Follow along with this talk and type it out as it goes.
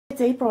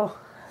It's April,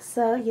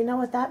 so you know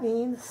what that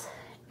means.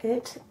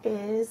 It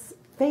is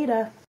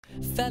VEDA.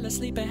 Fell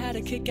asleep and had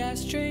a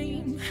kick-ass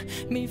dream.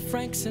 Me,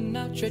 Frank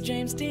Sinatra,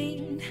 James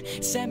Dean,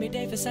 Sammy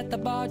Davis at the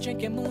bar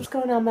drinking moon. What's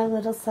going on, my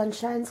little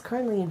sunshines?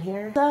 Carly in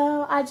here.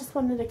 So I just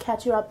wanted to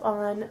catch you up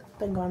on what's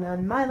been going on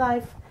in my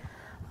life.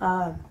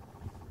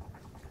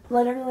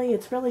 Literally,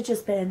 it's really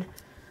just been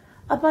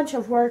a bunch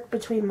of work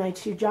between my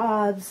two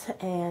jobs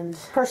and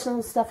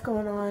personal stuff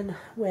going on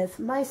with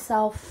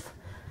myself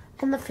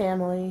and the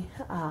family.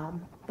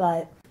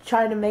 But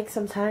trying to make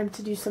some time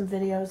to do some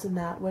videos and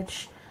that,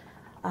 which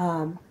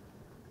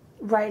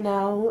right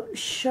now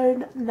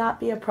should not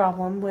be a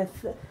problem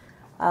with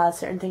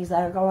certain things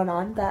that are going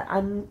on that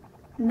I'm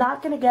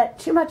not going to get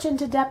too much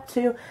into depth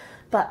to,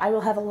 but I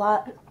will have a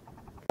lot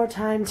more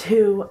time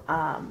to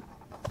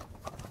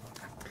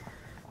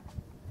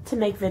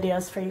make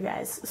videos for you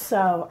guys.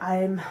 So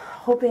I'm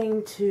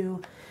hoping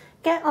to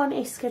get on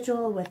a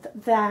schedule with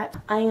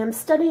that. I am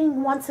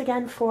studying once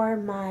again for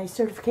my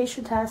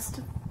certification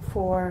test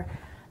for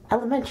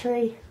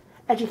elementary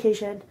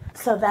education,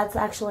 so that's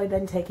actually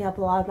been taking up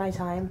a lot of my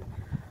time.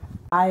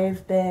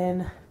 I've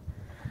been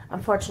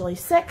unfortunately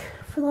sick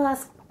for the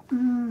last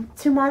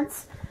 2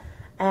 months,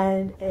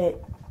 and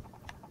it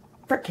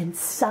freaking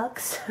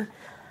sucks.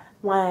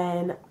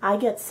 When I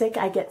get sick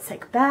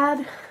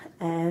bad,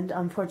 and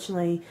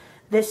unfortunately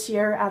this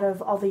year, out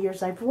of all the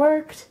years I've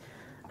worked,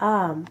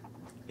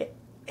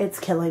 it's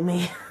killing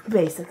me,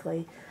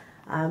 basically.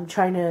 I'm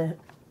trying to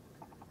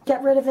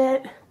get rid of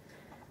it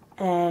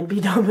and be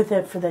done with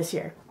it for this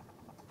year.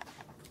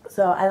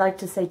 So I like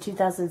to say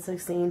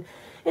 2016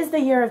 is the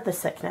year of the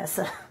sickness.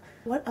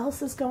 What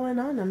else is going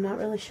on? I'm not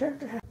really sure.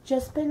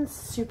 Just been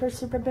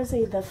super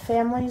busy. The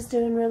family's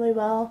doing really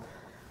well.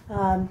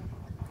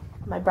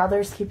 My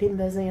brother's keeping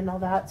busy and all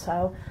that,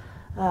 so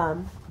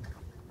I'm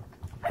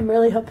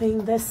really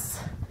hoping this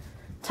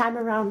time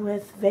around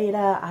with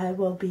VEDA I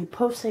will be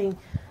posting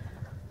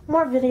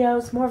more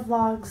videos, more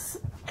vlogs,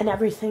 and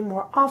everything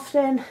more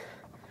often.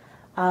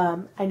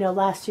 I know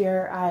last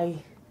year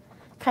I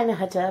kind of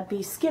had to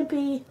be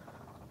skimpy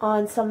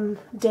on some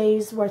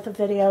days worth of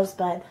videos,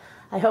 but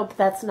I hope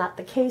that's not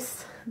the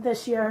case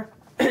this year.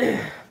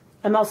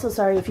 I'm also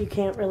sorry if you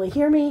can't really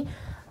hear me.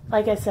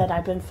 Like I said,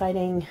 I've been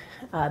fighting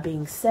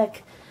being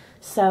sick,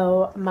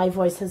 so my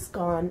voice has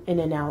gone in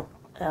and out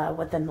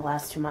within the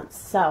last 2 months.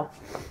 So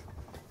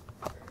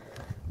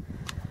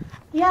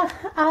yeah,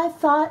 I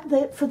thought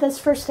that for this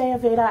first day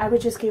of VEDA I would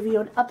just give you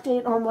an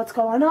update on what's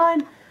going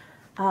on,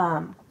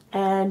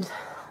 and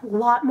a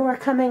lot more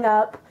coming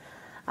up.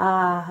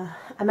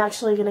 I'm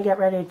actually going to get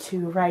ready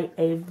to write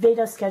a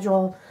VEDA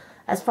schedule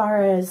as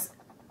far as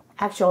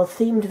actual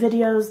themed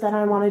videos that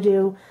I want to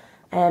do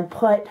and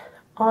put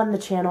on the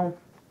channel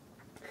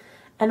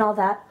and all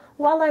that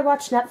while I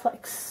watch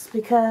Netflix,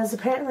 because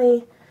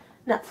apparently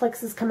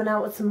Netflix is coming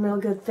out with some real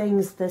good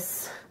things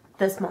this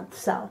month.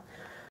 So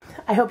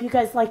I hope you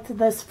guys liked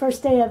this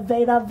first day of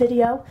VEDA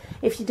video.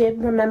 If you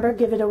did, remember,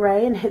 give it a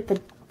ray and hit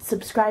the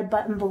subscribe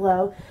button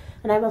below,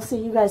 and I will see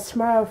you guys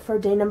tomorrow for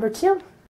day number 2.